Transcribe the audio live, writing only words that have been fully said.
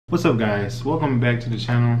What's up, guys? Welcome back to the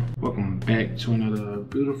channel. Welcome back to another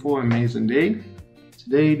beautiful, amazing day.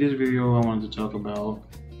 Today, this video, I wanted to talk about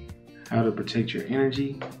how to protect your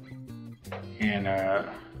energy and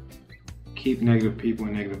keep negative people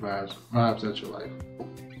and negative vibes out your life.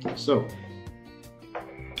 So,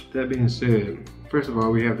 that being said, first of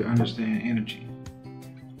all, we have to understand energy.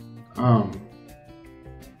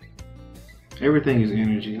 Everything is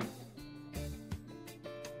energy.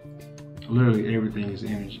 Literally everything is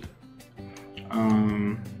energy.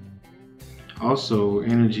 Also,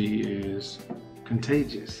 energy is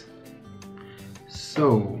contagious.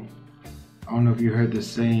 So, I don't know if you heard the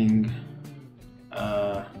saying,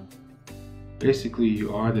 basically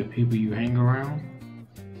you are the people you hang around.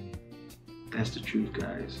 That's the truth,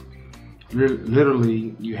 guys.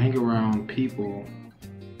 Literally, you hang around people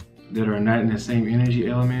that are not in the same energy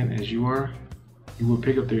element as you are, you will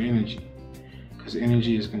pick up their energy. Because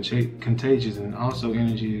energy is contagious, and also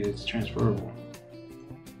energy is transferable.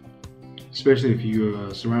 Especially if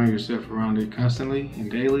you surround yourself around it constantly and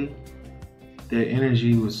daily, that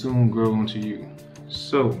energy will soon grow onto you.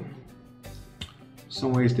 So,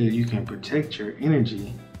 some ways that you can protect your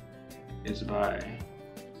energy is by,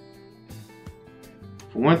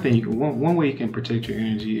 for one thing, one way you can protect your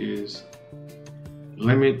energy is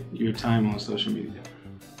limit your time on social media.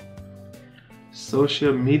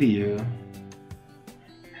 Social media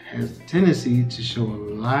has a tendency to show a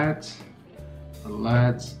lot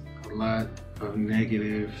of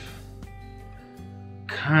negative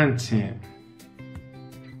content.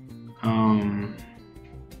 I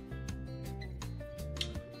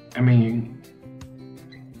mean,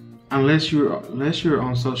 unless you're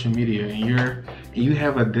on social media and you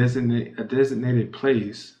have a designated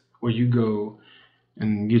place where you go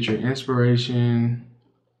and get your inspiration,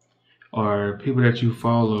 or people that you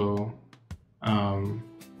follow,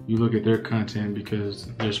 you look at their content because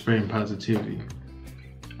they're spreading positivity.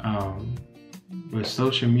 But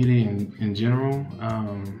social media in general,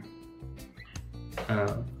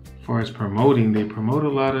 as far as promoting, they promote a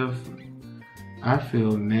lot of, I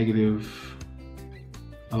feel, a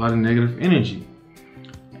lot of negative energy.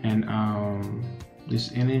 And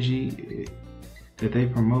this energy that they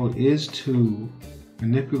promote is to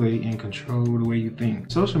manipulate and control the way you think.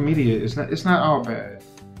 Social media is not all bad.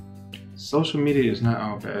 Social media is not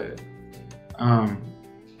all bad.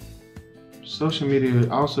 Social media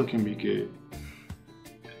also can be good.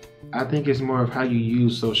 I think it's more of how you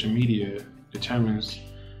use social media determines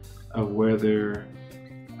of whether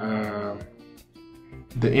the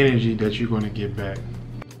energy that you're going to get back.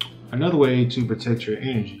 Another way to protect your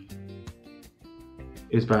energy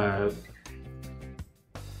is by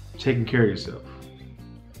taking care of yourself.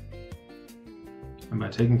 And by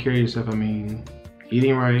taking care of yourself, I mean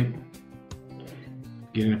eating right,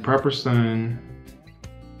 getting the proper sun,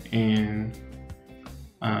 and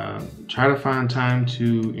try to find time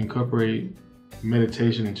to incorporate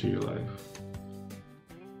meditation into your life.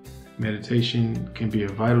 Meditation can be a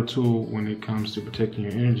vital tool when it comes to protecting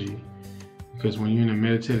your energy, because when you're in a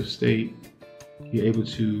meditative state, you're able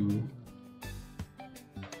to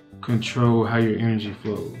control how your energy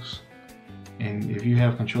flows. And if you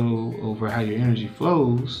have control over how your energy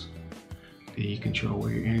flows, then you control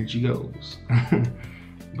where your energy goes.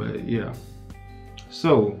 But yeah,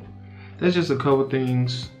 so that's just a couple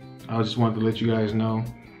things I just wanted to let you guys know,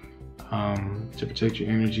 to protect your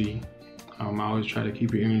energy. I always try to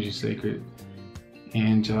keep your energy sacred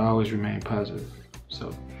and to always remain positive.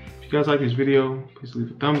 So if you guys like this video, please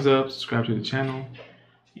leave a thumbs up, subscribe to the channel,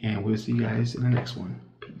 and we'll see you guys in the next one.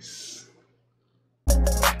 Peace.